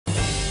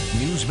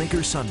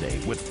Newsmaker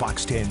Sunday with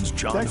Fox 10's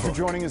John Thanks Hook. for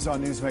joining us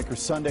on Newsmaker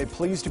Sunday.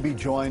 Pleased to be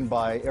joined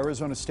by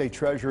Arizona State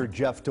Treasurer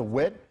Jeff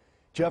DeWit.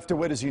 Jeff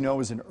DeWit, as you know,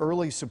 is an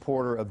early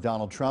supporter of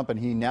Donald Trump, and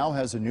he now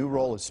has a new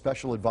role as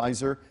special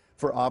advisor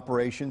for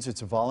operations.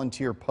 It's a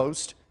volunteer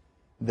post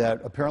that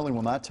apparently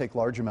will not take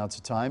large amounts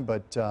of time,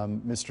 but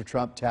Mr.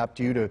 Trump tapped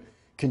you to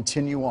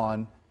continue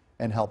on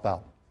and help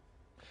out.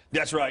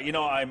 That's right. You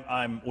know,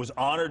 I was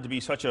honored to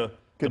be such a...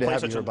 Good to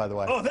have you here, by the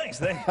way. Oh, thanks.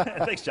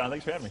 Thanks, John.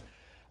 Thanks for having me.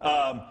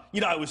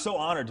 You know, I was so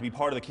honored to be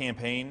part of the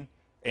campaign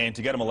and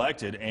to get him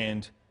elected,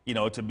 and you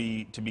know, to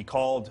be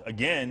called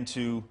again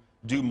to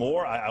do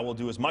more. I will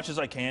do as much as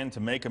I can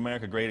to make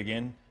America great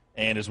again,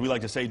 and as we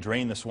like to say,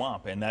 drain the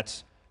swamp. And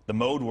that's the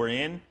mode we're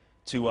in,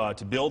 to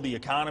build the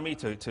economy,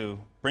 to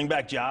bring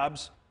back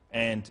jobs,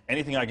 and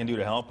anything I can do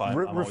to help.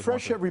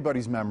 Refresh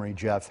everybody's memory,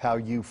 Jeff, how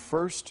you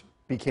first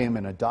became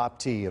an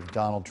adoptee of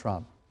Donald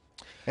Trump.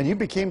 And you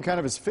became kind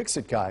of his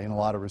fix-it guy in a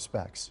lot of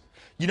respects.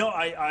 You know,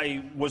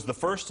 I was the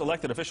first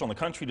elected official in the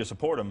country to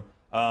support him,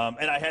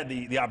 and I had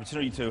the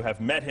opportunity to have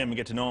met him and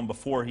get to know him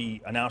before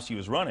he announced he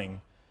was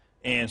running.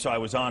 And so I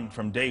was on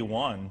from day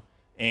one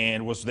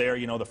and was there,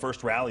 you know, the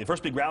first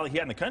big rally he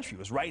had in the country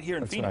was right here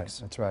in Phoenix.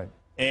 That's right.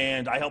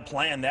 And I helped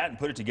plan that and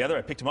put it together.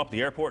 I picked him up at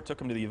the airport,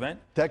 took him to the event.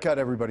 That got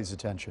everybody's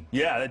attention.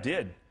 Yeah, that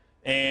did.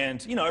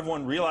 And, you know,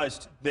 everyone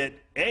realized that,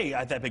 A,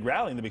 at that big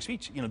rally and the big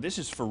speech, you know, this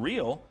is for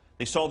real.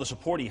 They saw the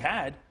support he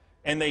had,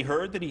 and they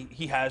heard that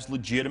he has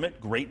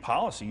legitimate, great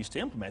policies to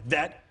implement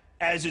that,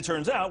 as it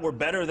turns out, were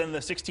better than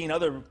the 16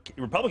 other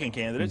Republican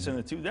candidates and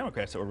the 2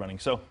 Democrats that were running.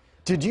 So,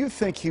 did you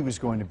think he was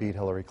going to beat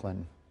Hillary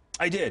Clinton?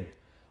 I did.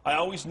 I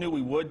always knew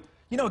we would.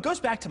 You know, it goes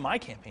back to my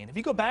campaign. If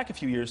you go back a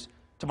few years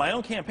to my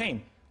own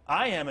campaign,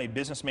 I am a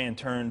businessman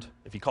turned,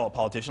 if you call it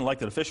politician,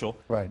 elected official.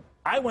 Right.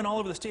 I went all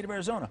over the state of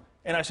Arizona,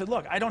 and I said,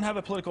 look, I don't have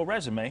a political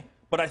resume,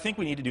 but I think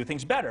we need to do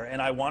things better,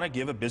 and I want to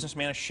give a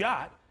businessman a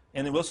shot,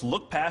 and then let's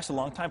look past the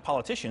longtime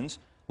politicians.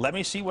 Let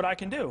me see what I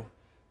can do.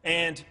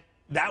 And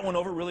that went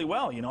over really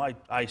well. You know,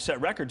 I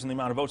set records in the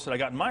amount of votes that I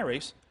got in my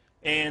race,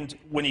 and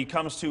when he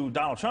comes to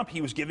Donald Trump,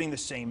 he was giving the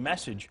same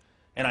message,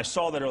 and I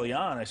saw that early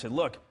on. I said,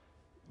 look,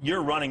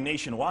 you're running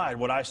nationwide.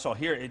 What I saw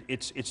here,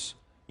 it's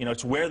you know,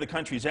 it's where the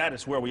country's at.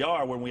 It's where we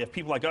are, when we have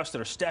people like us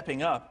that are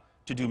stepping up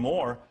to do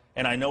more.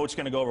 And I know it's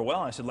going to go over well.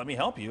 And I said, let me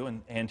help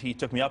you. And he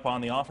took me up on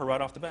the offer right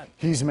off the bat.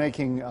 He's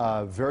making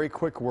very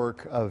quick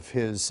work of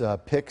his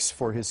picks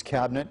for his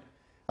cabinet.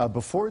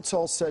 Before it's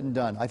all said and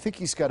done, I think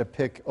he's got to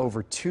pick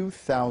over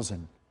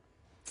 4,000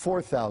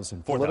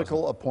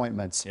 political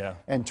appointments. Yeah.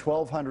 And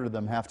 1,200 of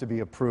them have to be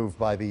approved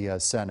by the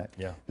Senate.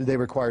 Yeah. They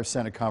require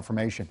Senate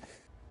confirmation.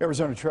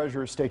 Arizona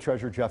State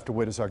Treasurer Jeff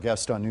DeWit is our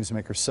guest on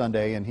Newsmaker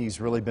Sunday, and he's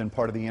really been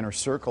part of the inner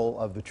circle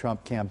of the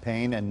Trump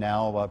campaign and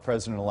now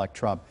President-elect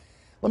Trump.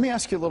 Let me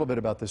ask you a little bit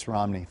about this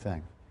Romney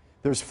thing.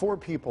 There's 4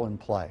 people in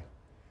play.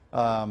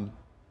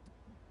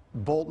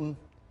 Bolton,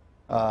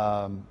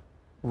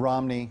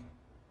 Romney,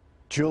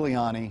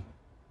 Giuliani,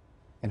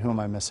 and who am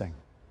I missing?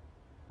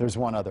 There's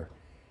one other.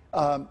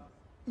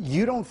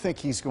 You don't think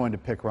he's going to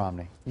pick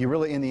Romney? You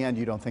really, in the end,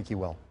 you don't think he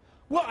will?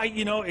 Well,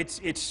 you know,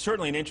 it's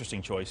certainly an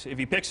interesting choice. If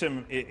he picks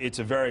him, it's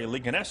a very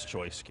Lincoln-esque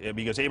choice,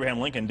 because Abraham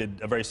Lincoln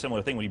did a very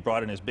similar thing when he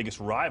brought in his biggest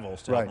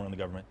rivals to help run the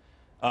government.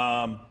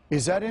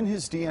 Is that in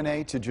his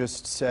DNA to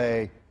just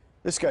say,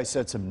 this guy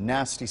said some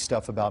nasty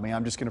stuff about me,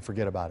 I'm just going to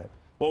forget about it?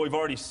 Well, we've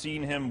already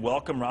seen him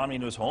welcome Romney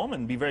into his home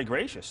and be very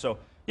gracious. So,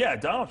 yeah,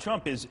 Donald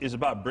Trump is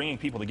about bringing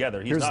people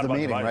together. He's not about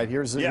meeting, dividing. right?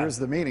 Here's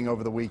the meeting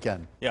over the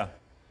weekend. Yeah.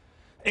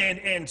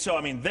 And so,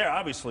 I mean, there,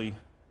 obviously,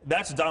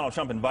 that's Donald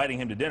Trump inviting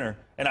him to dinner,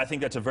 and I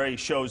think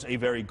shows a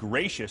very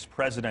gracious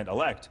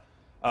president-elect.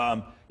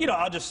 You know,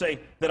 I'll just say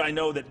that I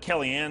know that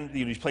Kellyanne,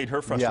 you know, he's played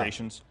her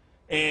frustrations,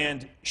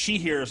 and she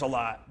hears a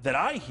lot that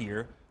I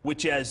hear,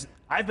 which is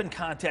I've been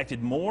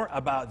contacted more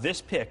about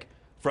this pick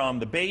from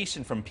the base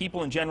and from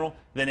people in general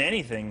than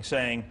anything,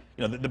 saying,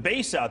 you know, the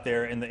base out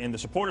there and the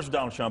supporters of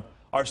Donald Trump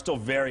are still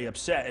very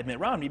upset at Mitt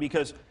Romney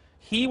because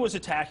he was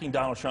attacking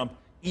Donald Trump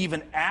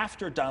even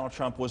after Donald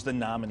Trump was the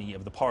nominee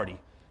of the party.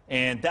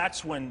 And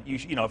that's when,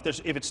 you know, if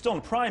it's still in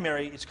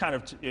primary, it's kind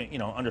of, you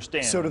know,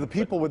 understand. So to the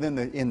people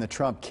in the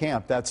Trump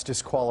camp, that's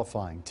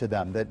disqualifying to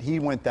them, that he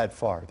went that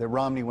far, that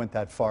Romney went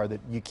that far, that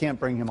you can't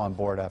bring him on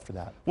board after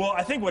that. Well,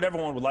 I think what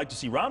everyone would like to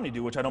see Romney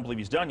do, which I don't believe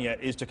he's done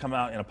yet, is to come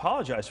out and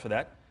apologize for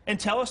that and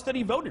tell us that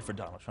he voted for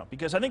Donald Trump.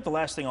 Because I think the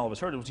last thing all of us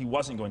heard was he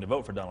wasn't going to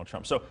vote for Donald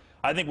Trump. So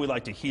I think we'd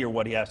like to hear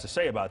what he has to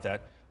say about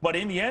that. But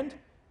in the end,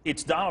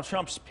 it's Donald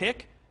Trump's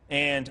pick,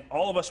 and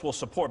all of us will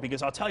support,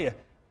 because I'll tell you,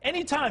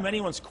 anytime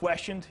anyone's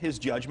questioned his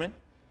judgment,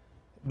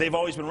 they've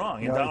always been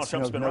wrong, and Donald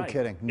Trump's been right.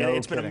 Kidding.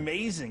 It's been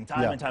amazing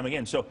time and time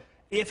again. So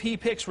if he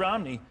picks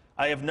Romney,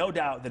 I have no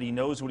doubt that he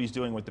knows what he's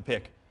doing with the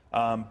pick.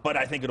 But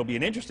I think it'll be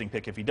an interesting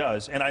pick if he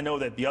does. And I know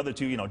that the other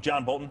two, you know,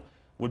 John Bolton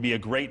would be a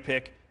great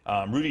pick.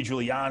 Rudy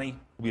Giuliani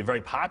would be a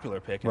very popular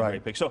pick and a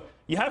great pick. So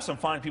you have some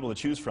fine people to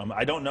choose from.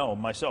 I don't know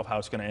myself how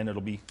it's going to end.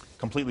 It'll be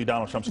completely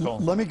Donald Trump's call.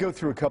 Let me go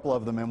through a couple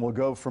of them, and we'll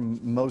go from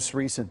most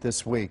recent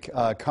this week.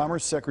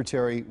 Commerce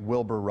Secretary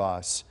Wilbur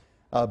Ross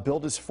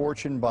built his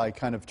fortune by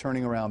kind of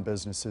turning around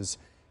businesses.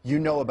 You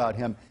know about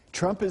him.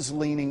 Trump is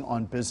leaning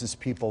on business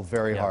people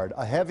very hard.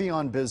 A heavy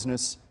on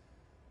business,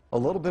 a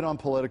little bit on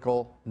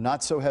political,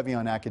 not so heavy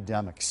on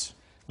academics.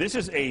 This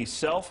is a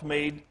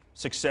self-made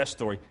success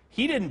story.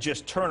 He didn't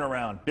just turn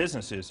around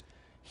businesses.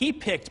 He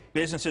picked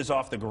businesses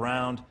off the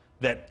ground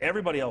that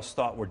everybody else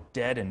thought were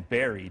dead and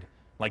buried,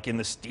 like in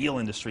the steel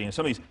industry and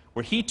some of these,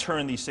 where he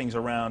turned these things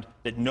around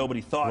that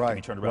nobody thought could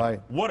be turned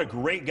around. What a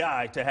great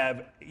guy to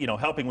have, you know,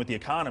 helping with the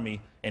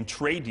economy and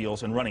trade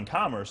deals and running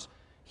commerce.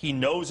 He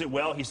knows it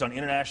well. He's done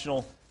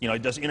international, you know, he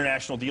does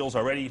international deals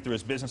already through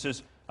his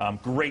businesses.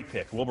 Great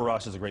pick. Wilbur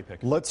Ross is a great pick.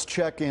 Let's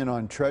check in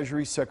on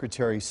Treasury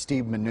Secretary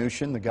Steve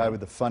Mnuchin, the guy with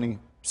the funny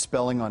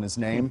spelling on his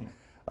name.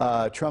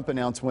 Trump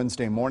announced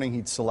Wednesday morning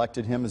he'd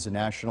selected him as a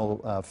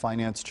national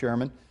finance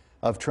chairman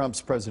of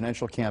Trump's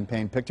presidential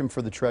campaign, picked him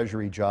for the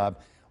Treasury job.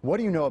 What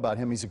do you know about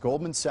him? He's a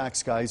Goldman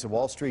Sachs guy. He's a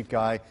Wall Street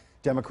guy.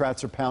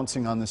 Democrats are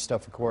pouncing on this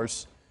stuff, of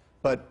course.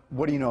 But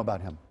what do you know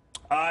about him?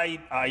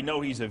 I know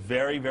he's a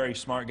very, very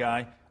smart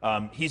guy.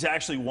 He's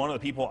actually one of the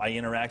people I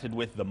interacted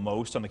with the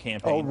most on the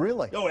campaign. Oh,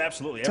 really? Oh,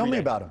 absolutely. Tell me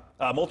about him.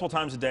 Multiple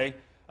times a day,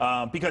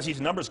 because he's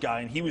a numbers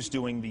guy, and he was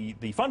doing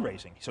the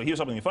fundraising. So he was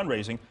helping the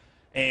fundraising,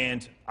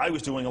 and I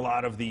was doing a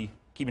lot of the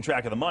keeping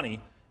track of the money.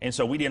 And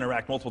so we'd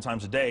interact multiple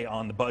times a day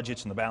on the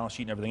budgets and the balance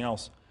sheet and everything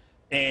else.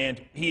 And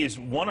he is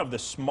one of the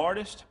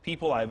smartest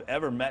people I've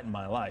ever met in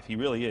my life. He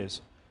really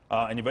is.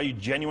 And a very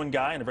genuine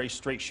guy and a very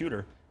straight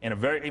shooter. And a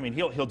very, I mean,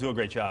 he'll do a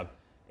great job.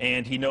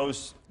 And he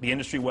knows the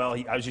industry well.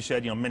 He, as you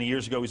said, you know, many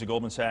years ago, he was at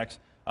Goldman Sachs.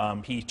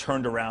 He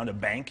turned around a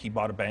bank. He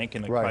bought a bank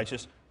in the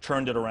crisis,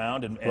 turned it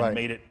around, and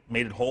made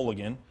it whole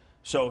again.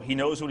 So he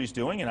knows what he's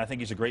doing, and I think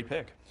he's a great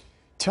pick.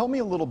 Tell me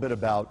a little bit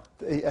about,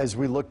 as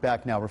we look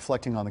back now,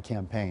 reflecting on the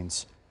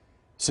campaigns,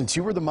 since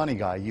you were the money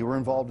guy, you were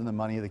involved in the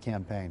money of the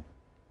campaign,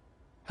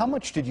 how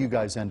much did you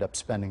guys end up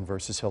spending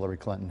versus Hillary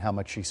Clinton? How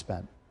much she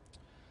spent?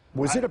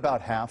 Was it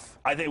about half?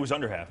 I think it was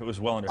under half. It was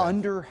well under half.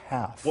 Under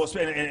half. Well,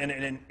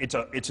 and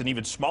it's an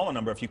even smaller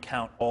number if you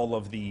count all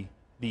of the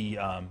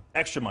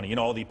extra money, you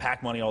know, all the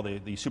PAC money, all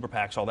the super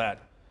PACs, all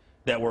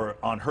that were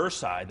on her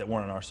side, that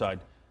weren't on our side.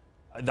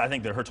 I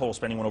think that her total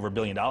spending went over $1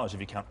 billion if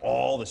you count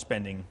all the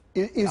spending.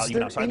 Is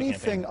there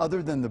anything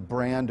other than the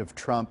brand of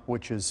Trump,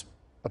 which is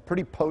a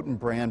pretty potent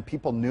brand?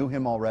 People knew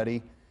him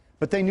already,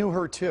 but they knew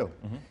her too.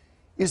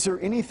 Is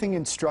there anything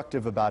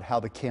instructive about how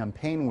the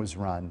campaign was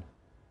run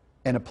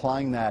and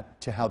applying that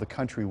to how the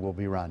country will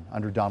be run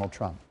under Donald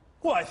Trump?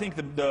 Well, I think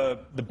the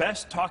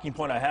best talking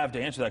point I have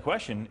to answer that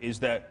question is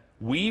that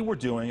we were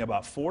doing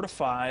about 4 to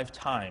 5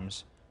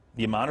 times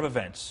the amount of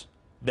events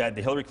that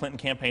the Hillary Clinton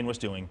campaign was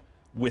doing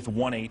with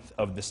 1/8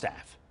 of the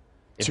staff.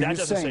 If so that you're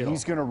doesn't saying say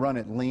he's going to run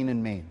it lean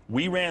and mean?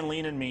 We ran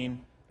lean and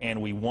mean,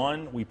 and we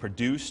won, we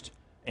produced,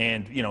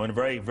 and, you know, in a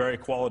very, very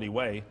quality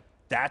way.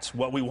 That's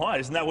what we want.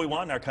 Isn't that what we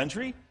want in our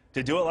country?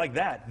 To do it like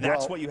that.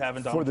 That's what you have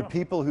in Donald Trump. For the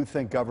people who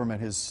think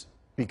government has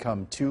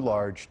become too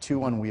large,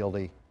 too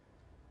unwieldy,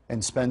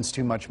 and spends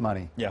too much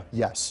money. Yeah.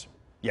 Yes.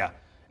 Yeah.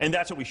 And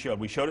that's what we showed.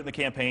 We showed it in the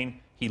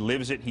campaign. He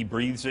lives it. He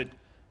breathes it.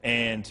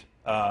 And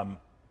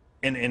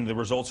the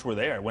results were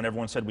there when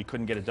everyone said we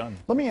couldn't get it done.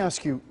 Let me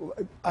ask you,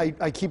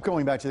 I keep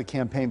going back to the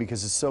campaign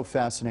because it's so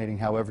fascinating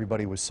how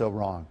everybody was so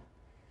wrong.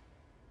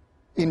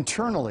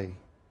 Internally,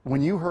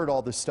 when you heard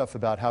all this stuff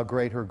about how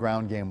great her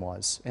ground game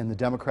was and the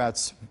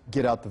Democrats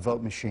get out the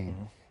vote machine,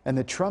 and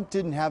that Trump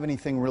didn't have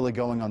anything really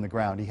going on the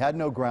ground, he had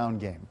no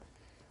ground game,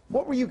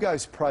 what were you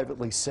guys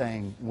privately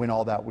saying when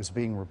all that was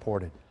being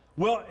reported?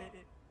 Well,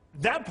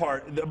 that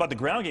part about the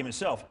ground game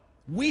itself,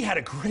 we had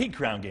a great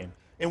ground game,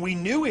 and we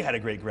knew we had a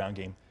great ground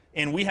game.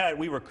 And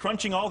we were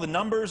crunching all the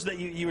numbers that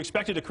you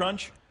expected to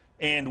crunch,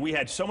 and we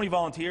had so many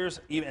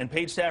volunteers and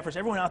paid staffers,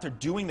 everyone out there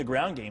doing the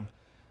ground game.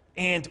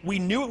 And we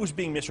knew it was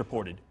being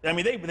misreported. I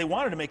mean, they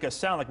wanted to make us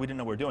sound like we didn't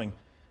know what we were doing.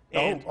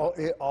 And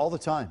all the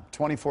time,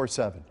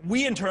 24/7.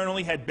 We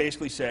internally had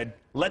basically said,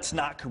 let's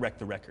not correct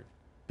the record,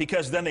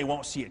 because then they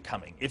won't see it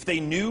coming. If they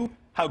knew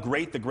how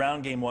great the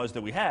ground game was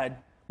that we had,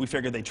 we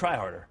figured they'd try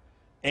harder.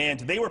 And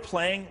they were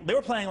playing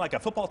like a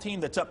football team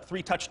that's up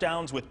 3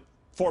 touchdowns with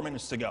 4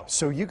 minutes to go.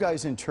 So you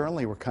guys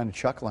internally were kind of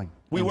chuckling.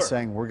 We were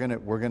saying we're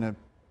gonna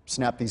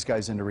snap these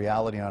guys into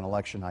reality on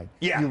election night.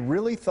 Yeah. You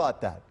really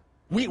thought that?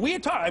 We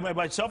had talked,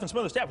 myself and some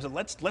other staff, we said,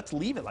 let's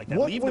leave it like that.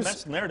 Leave the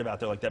mess narrative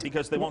out there like that,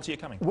 because they won't see it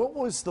coming. What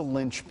was the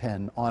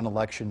linchpin on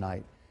election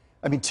night?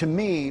 I mean, to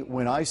me,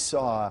 when I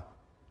saw,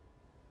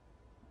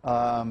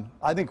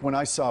 I think when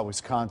I saw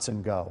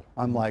Wisconsin go,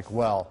 I'm like,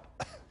 well,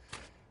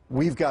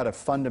 we've got a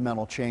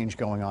fundamental change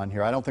going on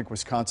here. I don't think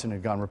Wisconsin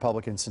had gone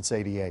Republican since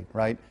 '88,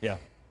 right? Yeah.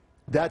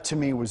 That to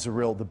me was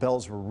the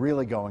bells were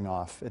really going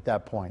off at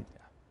that point.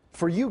 Yeah.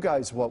 For you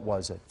guys, what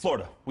was it?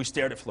 Florida. We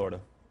stared at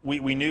Florida.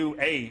 We knew,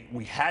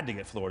 we had to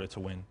get Florida to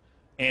win.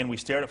 And we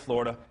stared at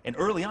Florida. And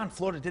early on,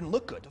 Florida didn't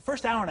look good. The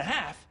first hour and a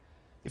half,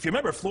 if you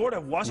remember, Florida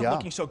wasn't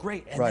looking so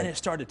great. And then it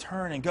started to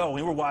turn and go.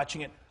 We were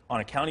watching it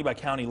on a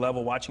county-by-county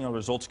level, watching our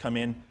results come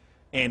in.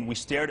 And we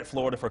stared at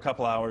Florida for a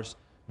couple hours.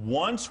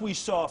 Once we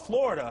saw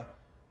Florida,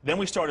 then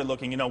we started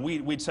looking. You know,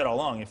 we'd said all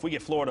along, if we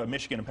get Florida,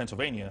 Michigan, and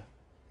Pennsylvania,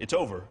 it's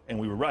over. And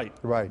we were right.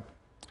 Right.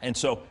 And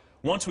so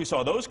once we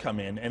saw those come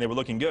in and they were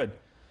looking good,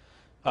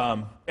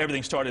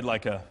 everything started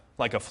like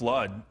a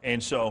flood.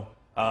 And so,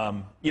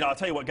 you know, I'll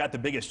tell you what got the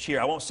biggest cheer.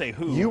 I won't say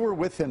who. You were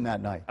with him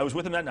that night. I was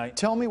with him that night.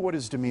 Tell me what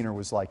his demeanor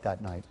was like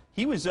that night.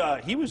 He was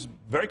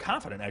very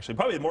confident, actually,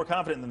 probably more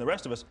confident than the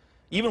rest of us.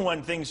 Even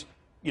when things,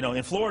 you know,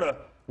 in Florida,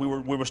 we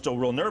were still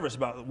real nervous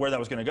about where that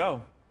was going to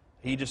go.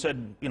 He just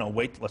said, you know,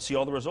 wait, let's see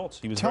all the results.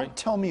 He was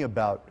Tell me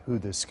about who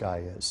this guy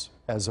is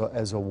as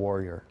a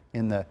warrior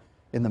in the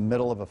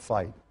middle of a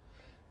fight.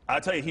 I'll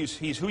tell you,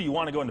 he's who you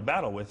want to go into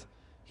battle with.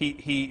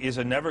 He is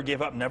a never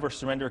give up, never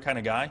surrender kind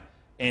of guy,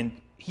 and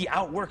he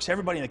outworks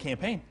everybody in the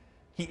campaign.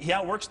 He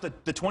outworks the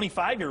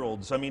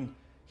 25-year-olds. I mean,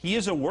 he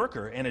is a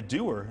worker and a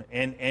doer,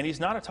 and he's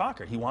not a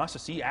talker. He wants to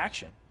see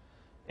action.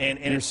 And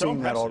it's so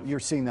impressive. You're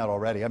seeing that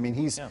already. I mean,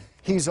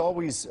 he's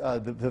always,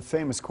 the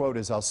famous quote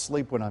is, "I'll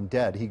sleep when I'm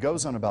dead." He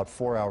goes on about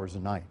 4 hours a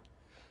night.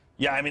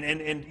 Yeah, I mean,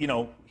 and you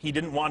know, he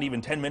didn't want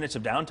even 10 minutes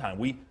of downtime.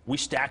 We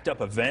stacked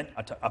up event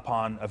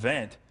upon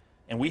event,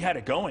 and we had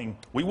it going.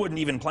 We wouldn't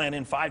even plan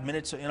in 5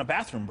 minutes in a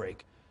bathroom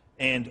break.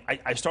 And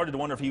I started to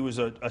wonder if he was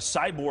a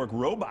cyborg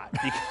robot,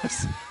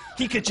 because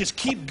he could just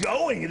keep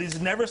going. He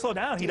just never slow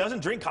down. He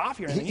doesn't drink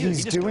coffee or anything. He's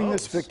he just doing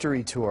goes. this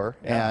victory tour,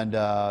 and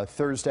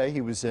Thursday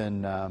he was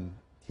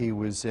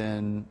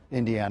in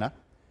Indiana,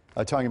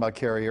 talking about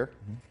Carrier.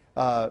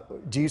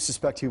 Do you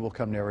suspect he will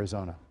come to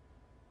Arizona?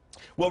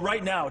 Well,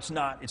 right now it's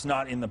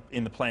not in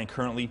the plan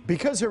currently.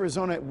 Because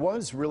Arizona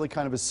was really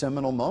kind of a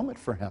seminal moment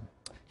for him.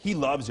 He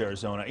loves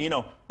Arizona. You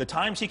know, the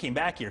times he came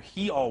back here,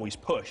 he always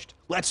pushed.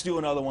 Let's do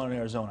another one in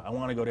Arizona. I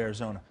want to go to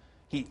Arizona.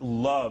 He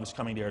loves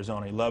coming to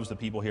Arizona. He loves the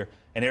people here.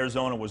 And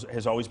Arizona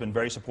has always been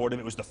very supportive.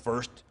 It was the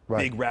first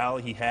big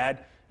rally he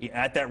had.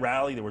 At that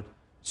rally, there were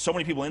so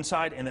many people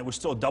inside, and it was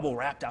still double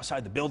wrapped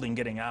outside the building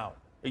getting out.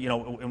 You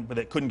know, but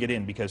they couldn't get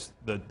in because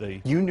the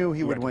You knew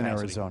he would win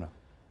Arizona.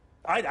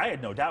 I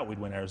had no doubt we'd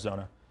win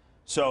Arizona.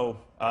 So,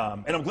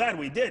 and I'm glad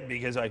we did,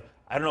 because I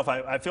don't know if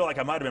I feel like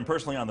I might have been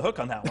personally on the hook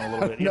on that one a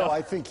little bit. No, know?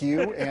 I think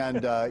you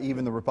and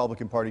even the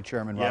Republican Party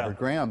chairman, Robert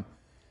Graham,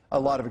 a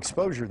lot of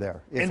exposure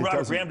there. And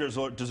Robert Graham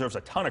deserves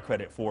a ton of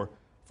credit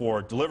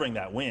for delivering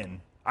that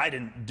win. I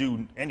didn't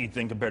do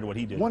anything compared to what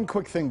he did. One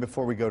quick thing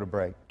before we go to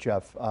break,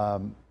 Jeff.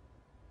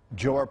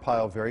 Joe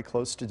Arpaio, very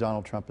close to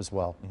Donald Trump as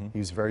well. He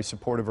was very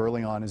supportive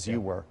early on, as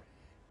you were.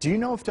 Do you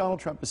know if Donald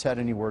Trump has had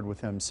any word with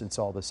him since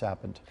all this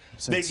happened,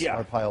 since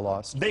Arpaio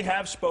lost? They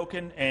have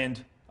spoken,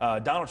 and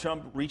Donald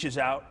Trump reaches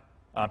out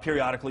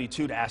periodically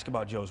to ask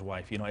about Joe's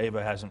wife. You know,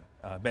 Ava hasn't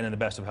been in the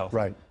best of health.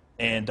 Right.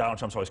 And Donald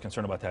Trump's always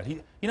concerned about that.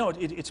 You know,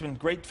 it's been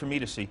great for me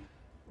to see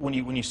when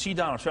you see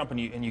Donald Trump and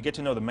you get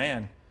to know the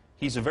man.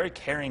 He's a very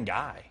caring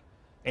guy,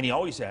 and he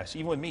always asks,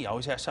 even with me,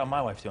 always asks how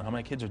my wife's doing, how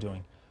my kids are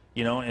doing.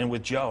 You know, and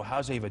with Joe,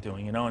 how's Ava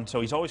doing? You know, and so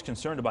he's always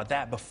concerned about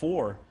that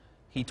before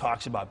he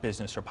talks about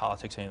business or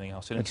politics or anything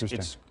else. And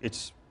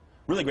it's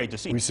really great to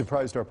see. Were you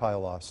surprised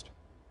Arpaio lost?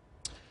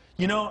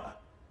 You know,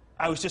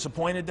 I was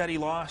disappointed that he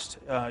lost.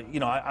 You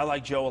know, I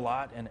like Joe a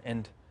lot,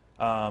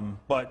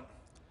 but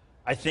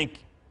I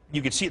think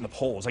you could see it in the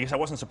polls. I guess I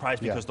wasn't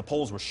surprised because the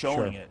polls were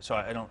showing it. So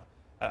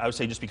I would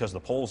say just because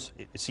of the polls,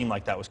 it seemed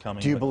like that was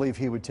coming. Do you believe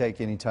he would take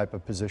any type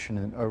of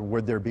position, or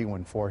would there be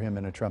one for him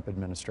in a Trump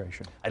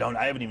administration? I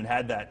haven't even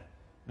had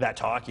that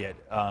talk yet.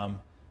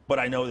 But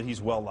I know that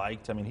he's well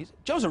liked. I mean,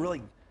 Joe's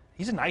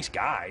he's a nice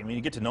guy. I mean,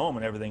 you get to know him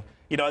and everything.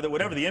 You know,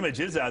 whatever the image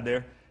is out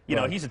there, you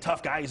know, he's a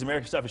tough guy. He's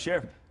America's toughest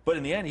sheriff. But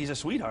in the end, he's a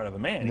sweetheart of a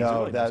man. He's a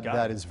really nice guy.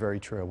 That is very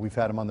true. We've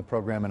had him on the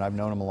program, and I've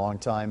known him a long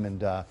time,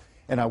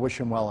 and I wish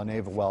him well and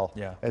Ava well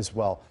as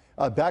well.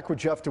 Back with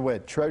Jeff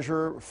DeWit,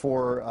 treasurer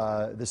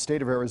for the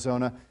state of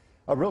Arizona,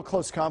 a real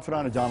close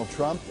confidant of Donald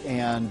Trump,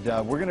 and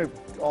we're going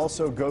to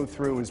also go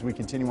through, as we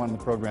continue on in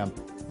the program,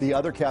 the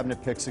other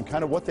cabinet picks and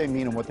kind of what they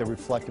mean and what they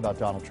reflect about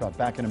Donald Trump.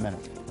 Back in a minute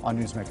on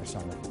Newsmaker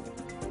Sunday.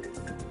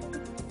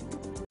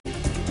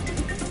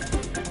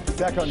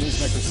 Back on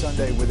Newsmaker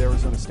Sunday with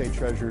Arizona State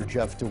Treasurer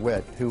Jeff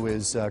DeWit, who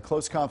is a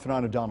close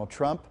confidant of Donald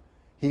Trump.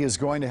 He is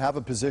going to have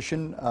a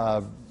position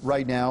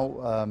right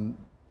now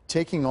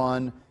taking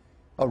on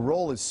a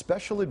role as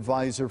special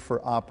advisor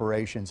for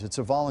operations. It's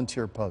a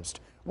volunteer post.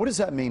 What does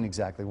that mean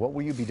exactly? What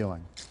will you be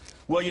doing?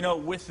 Well, you know,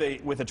 with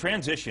a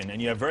transition,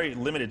 and you have very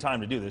limited time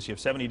to do this, you have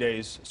 70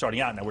 days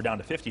starting out, now we're down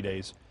to 50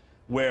 days,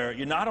 where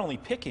you're not only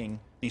picking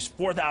these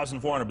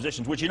 4,400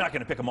 positions, which you're not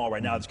going to pick them all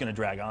right now, it's going to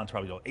drag on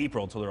probably till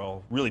April until they're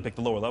all really picked,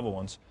 the lower level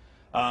ones,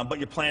 but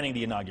you're planning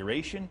the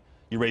inauguration,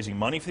 you're raising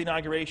money for the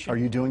inauguration. Are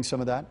you doing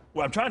some of that?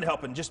 Well, I'm trying to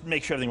help and just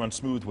make sure everything runs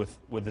smooth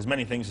with as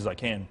many things as I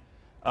can.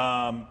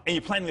 And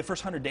you're planning the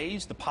first 100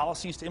 days, the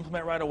policies to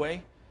implement right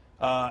away.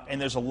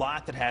 And there's a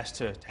lot that has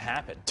to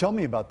happen. Tell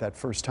me about that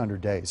first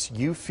 100 days.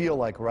 You feel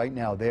like right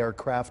now they are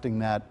crafting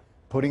that,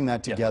 putting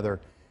that together.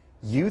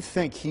 You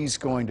think he's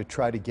going to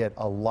try to get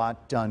a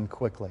lot done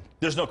quickly?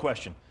 There's no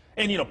question.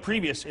 And, you know,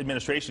 previous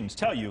administrations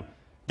tell you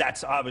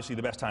that's obviously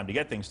the best time to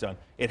get things done.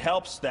 It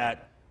helps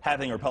that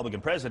having a Republican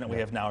president, we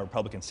have now a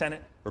Republican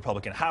Senate,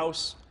 Republican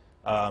House.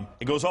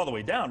 It goes all the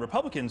way down.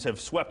 Republicans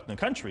have swept the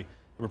country.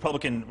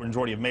 Republican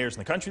majority of mayors in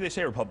the country, they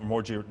say,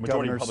 majority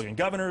Republican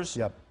governors,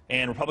 yep,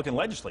 and Republican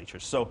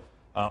legislatures. So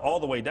all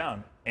the way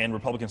down, and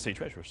Republican state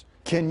treasurers.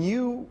 Can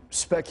you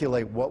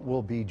speculate what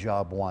will be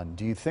job one?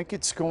 Do you think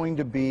it's going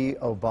to be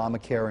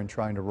Obamacare and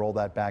trying to roll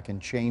that back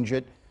and change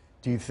it?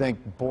 Do you think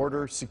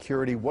border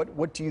security?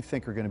 What do you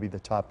think are going to be the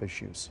top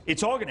issues?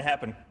 It's all going to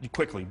happen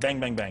quickly, bang,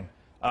 bang, bang.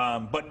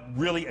 But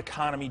really,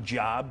 economy,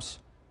 jobs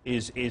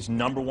is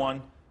number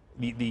one.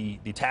 The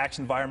tax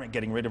environment,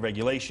 getting rid of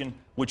regulation,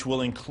 which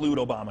will include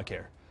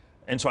Obamacare.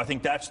 And so I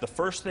think that's the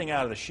first thing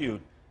out of the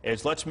chute,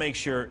 is let's make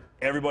sure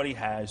everybody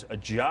has a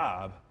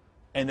job,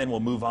 and then we'll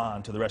move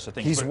on to the rest of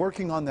the things. He's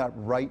working on that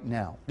right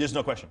now. There's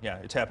no question. Yeah,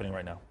 it's happening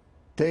right now.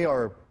 They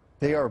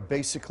are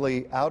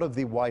basically out of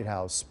the White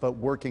House, but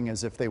working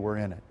as if they were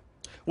in it.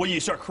 Well, you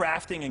start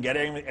crafting and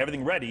getting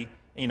everything ready,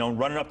 you know,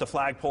 running up the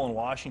flagpole in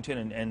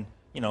Washington and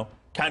you know,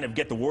 kind of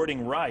get the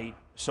wording right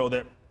so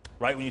that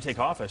right when you take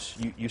office,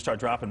 you start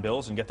dropping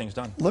bills and get things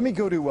done. Let me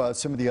go to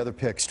some of the other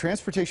picks.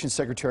 Transportation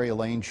Secretary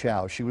Elaine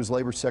Chao. She was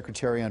Labor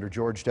Secretary under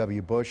George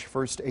W. Bush,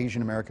 first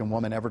Asian American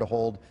woman ever to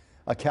hold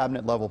a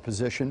cabinet-level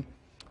position.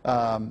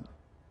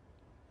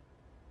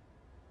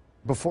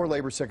 Before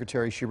Labor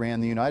Secretary, she ran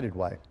the United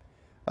Way.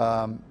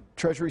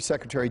 Treasury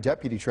Secretary,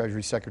 Deputy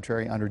Treasury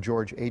Secretary under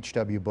George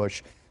H.W.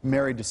 Bush,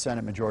 married to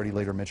Senate Majority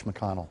Leader Mitch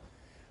McConnell.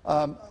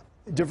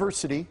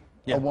 Diversity,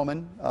 yeah, a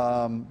woman,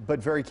 but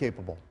very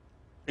capable.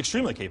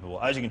 Extremely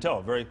capable, as you can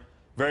tell. Very,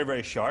 very,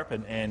 very sharp,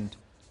 and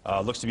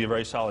looks to be a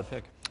very solid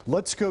pick.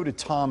 Let's go to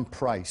Tom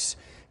Price.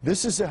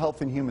 This is a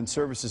Health and Human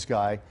Services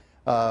guy,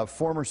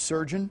 former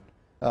surgeon,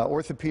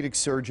 orthopedic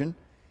surgeon,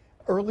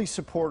 early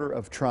supporter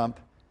of Trump,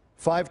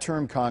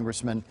 5-term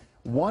congressman,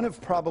 one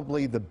of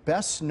probably the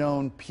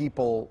best-known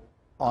people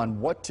on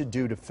what to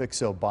do to fix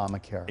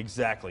Obamacare.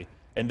 Exactly,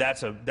 and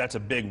that's a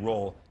big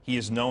role. He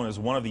is known as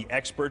one of the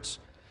experts.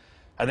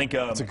 I think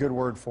that's a good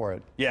word for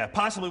it. Yeah,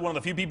 possibly one of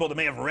the few people that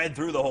may have read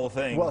through the whole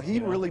thing. Well,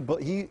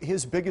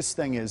 his biggest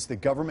thing is the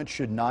government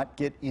should not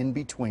get in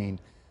between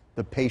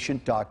the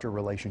patient-doctor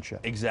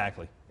relationship.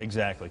 Exactly,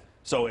 exactly.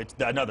 So it's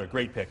another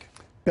great pick.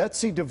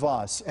 Betsy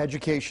DeVos,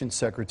 Education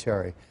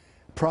Secretary,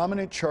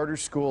 prominent charter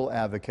school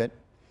advocate.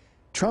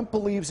 Trump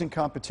believes in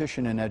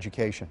competition in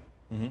education.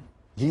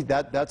 Mm-hmm.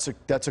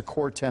 That's a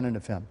core tenet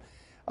of him.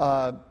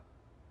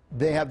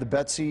 They have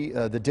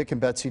the Dick and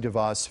Betsy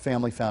DeVos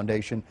Family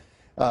Foundation.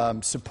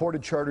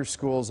 Supported charter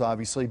schools,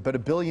 obviously, but a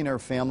billionaire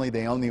family.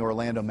 They own the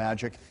Orlando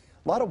Magic.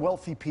 A lot of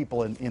wealthy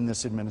people in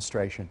this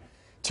administration.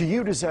 To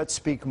you, does that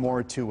speak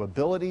more to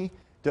ability?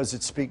 Does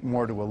it speak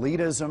more to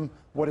elitism?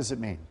 What does it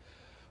mean?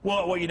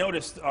 Well, what you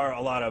notice are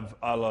a lot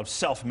of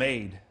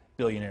self-made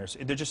billionaires.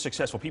 They're just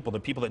successful people.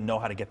 They're people that know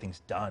how to get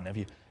things done. If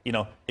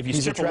you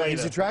strip away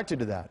he's attracted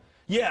to that.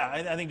 Yeah,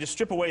 I think just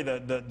strip away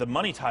the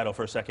money title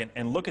for a second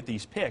and look at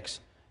these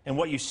picks, and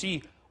what you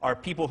see are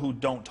people who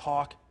don't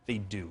talk, they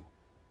do.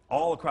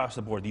 All across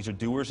the board, these are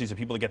doers, these are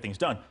people that get things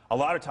done. A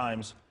lot of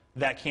times,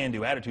 that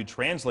can-do attitude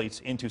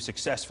translates into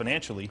success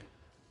financially,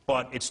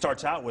 but it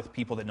starts out with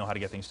people that know how to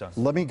get things done.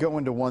 Let me go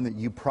into one that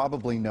you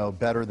probably know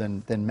better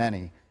than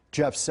many.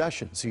 Jeff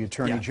Sessions, the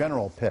Attorney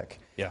General pick.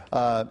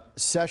 Yeah.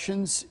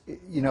 Sessions,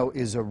 you know,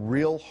 is a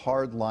real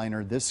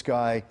hardliner. This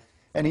guy,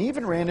 and he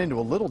even ran into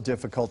a little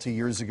difficulty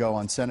years ago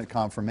on Senate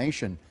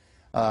confirmation.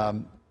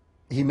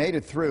 He made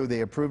it through.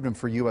 They approved him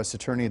for U.S.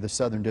 Attorney of the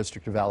Southern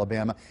District of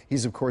Alabama.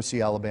 He's, of course,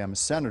 the Alabama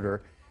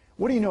Senator.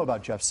 What do you know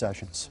about Jeff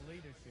Sessions?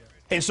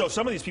 And so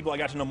some of these people I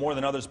got to know more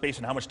than others based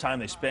on how much time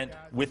they spent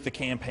with the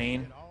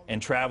campaign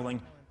and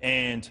traveling.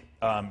 And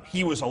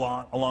he was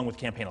along with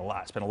the campaign a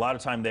lot, spent a lot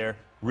of time there,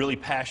 really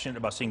passionate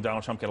about seeing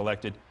Donald Trump get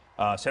elected.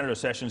 Senator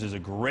Sessions is a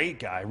great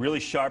guy, really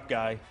sharp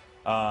guy,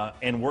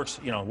 and works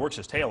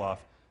his tail off.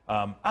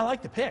 I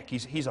like the pick.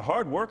 He's a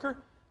hard worker.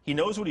 He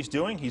knows what he's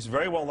doing. He's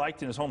very well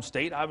liked in his home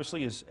state,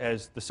 obviously,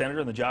 as the senator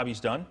and the job he's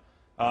done.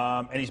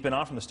 And he's been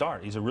on from the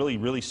start. He's a really,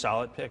 really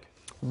solid pick.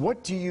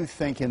 What do you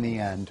think in the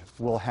end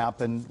will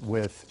happen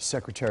with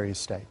Secretary of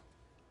State?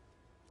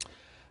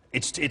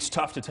 It's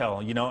tough to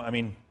tell. You know, I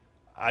mean,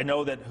 I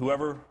know that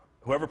whoever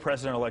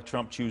President-elect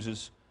Trump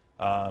chooses,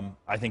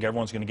 I think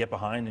everyone's going to get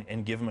behind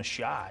and give him a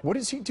shot. What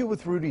does he do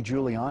with Rudy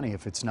Giuliani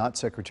if it's not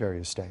Secretary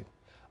of State?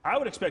 I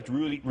would expect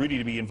Rudy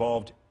to be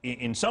involved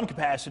in some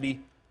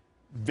capacity,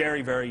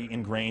 very, very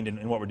ingrained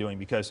in what we're doing,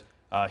 because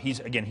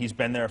he's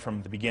been there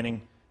from the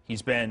beginning.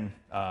 He's been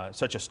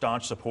such a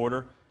staunch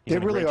supporter. They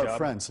really are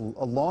friends, a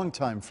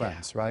long-time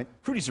friends, right?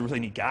 Rudy's a really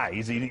neat guy.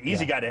 He's an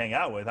easy guy to hang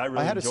out with.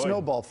 I had a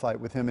snowball fight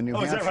with him in New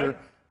Hampshire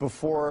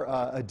before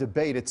a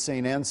debate at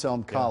St.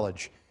 Anselm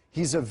College.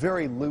 He's a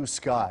very loose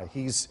guy.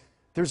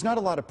 There's not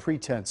a lot of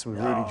pretense with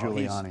Rudy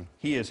Giuliani.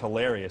 He is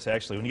hilarious,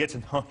 actually. When you get to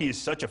know him, he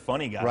is such a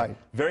funny guy. Right.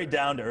 Very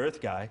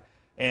down-to-earth guy.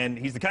 And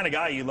he's the kind of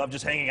guy you love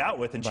just hanging out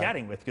with and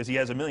chatting with, because he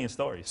has a million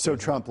stories. So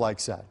Trump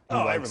likes that.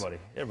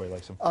 Everybody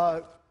likes him.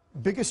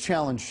 Biggest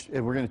challenge,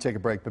 we're going to take a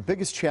break, but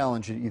biggest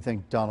challenge that you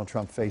think Donald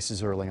Trump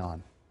faces early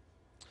on?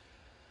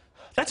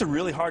 That's a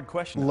really hard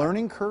question.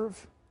 Learning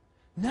curve?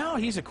 No,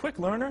 he's a quick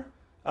learner,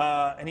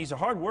 and he's a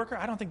hard worker.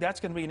 I don't think that's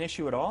going to be an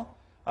issue at all.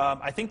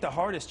 I think the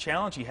hardest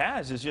challenge he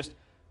has is just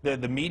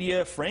the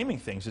media framing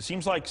things. It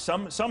seems like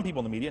some people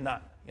in the media,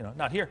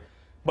 not here,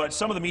 but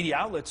some of the media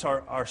outlets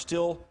are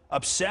still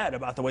upset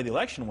about the way the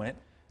election went.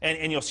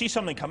 And you'll see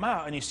something come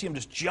out, and you see them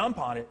just jump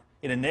on it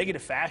in a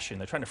negative fashion.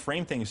 They're trying to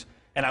frame things.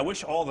 And I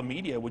wish all the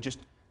media would just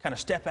kind of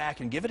step back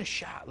and give it a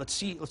shot. Let's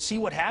see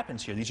what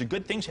happens here. These are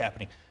good things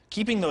happening.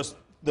 Keeping those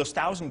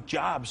 1,000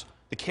 jobs,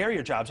 the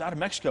carrier jobs, out of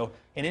Mexico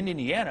and in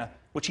Indiana,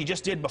 which he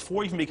just did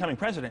before even becoming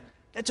president,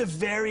 that's a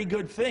very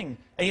good thing.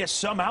 And yet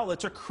some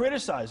outlets are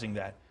criticizing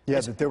that.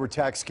 Yeah, that there were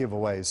tax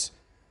giveaways.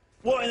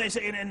 Well, and they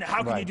say, and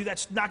how can you do that?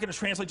 It's not going to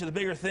translate to the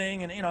bigger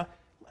thing. And,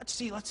 let's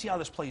see how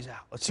this plays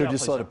out. So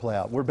just let it play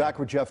out. We're back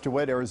with Jeff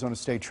DeWit, Arizona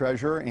State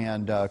Treasurer,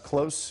 and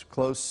close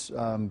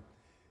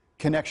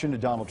connection to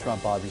Donald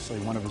Trump, obviously,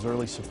 one of his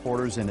early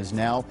supporters, and is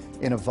now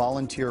in a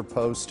volunteer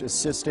post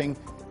assisting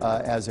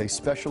as a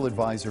special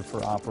advisor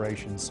for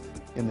operations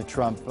in the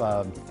Trump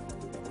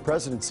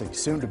presidency,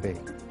 soon to be,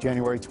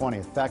 January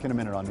 20th. Back in a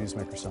minute on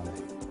Newsmaker Sunday.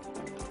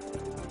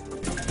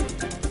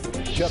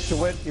 Jeff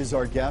DeWit is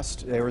our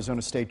guest, Arizona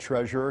State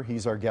Treasurer.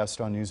 He's our guest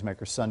on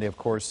Newsmaker Sunday. Of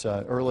course,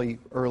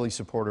 early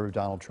supporter of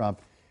Donald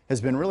Trump. Has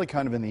been really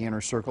kind of in the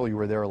inner circle. You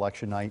were there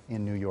election night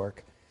in New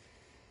York.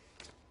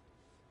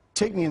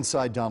 Take me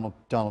inside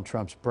Donald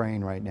Trump's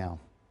brain right now.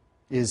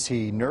 Is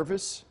he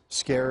nervous,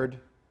 scared,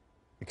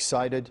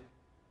 excited,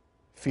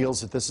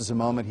 feels that this is a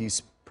moment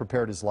he's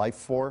prepared his life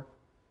for?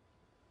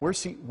 Where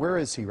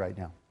is he right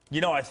now?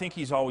 I think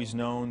he's always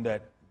known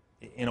that,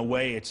 in a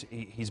way,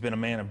 he's been a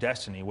man of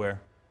destiny, where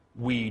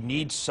we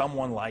need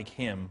someone like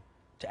him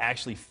to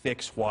actually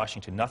fix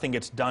Washington. Nothing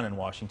gets done in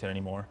Washington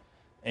anymore,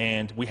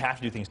 and we have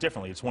to do things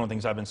differently. It's one of the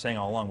things I've been saying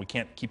all along. We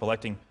can't keep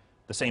electing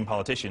the same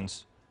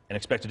politicians and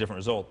expect a different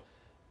result.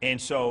 And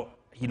so,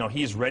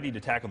 he's ready to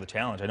tackle the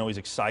challenge. I know he's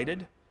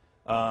excited,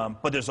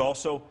 but there's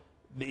also,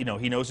 he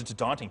knows it's a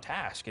daunting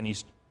task, and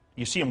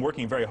you see him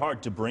working very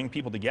hard to bring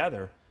people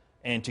together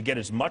and to get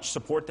as much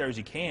support there as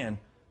he can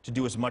to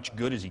do as much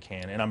good as he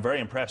can. And I'm very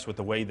impressed with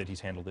the way that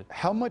he's handled it.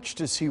 How much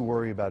does he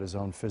worry about his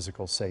own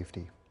physical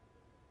safety?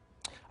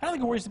 I don't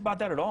think he worries about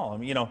that at all. I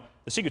mean,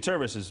 the Secret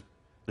Service is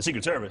the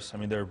Secret Service. I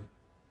mean, they're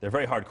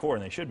very hardcore,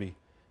 and they should be,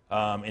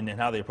 in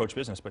how they approach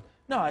business. But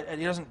no,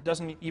 it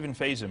doesn't even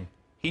faze him.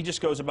 He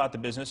just goes about the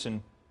business,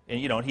 and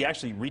he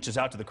actually reaches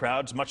out to the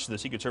crowds, much to the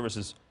Secret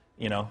Service's,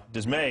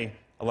 dismay.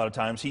 A lot of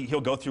times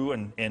he'll go through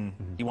and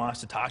he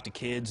wants to talk to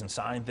kids and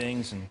sign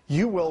things. And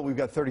you will. We've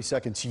got 30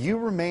 seconds. You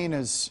remain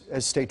as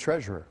state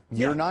treasurer.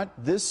 Yeah. You're not.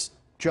 This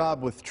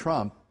job with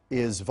Trump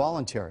is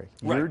voluntary.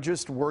 Right. You're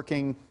just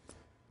working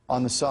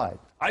on the side.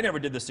 I never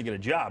did this to get a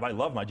job. I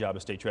love my job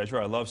as state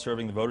treasurer. I love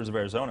serving the voters of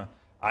Arizona.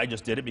 I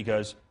just did it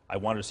because I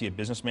wanted to see a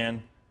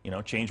businessman,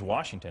 change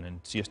Washington and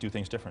see us do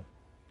things different.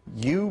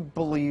 You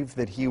believe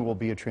that he will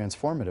be a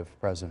transformative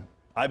president?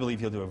 I believe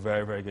he'll do a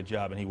very, very good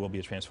job, and he will be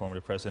a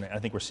transformative president. I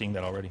think we're seeing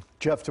that already.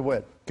 Jeff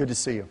DeWit, good to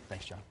see you.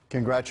 Thanks, John.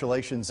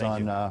 Congratulations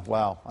on,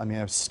 wow, I mean,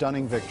 a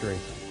stunning victory.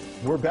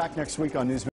 We're back next week on Newsmaker.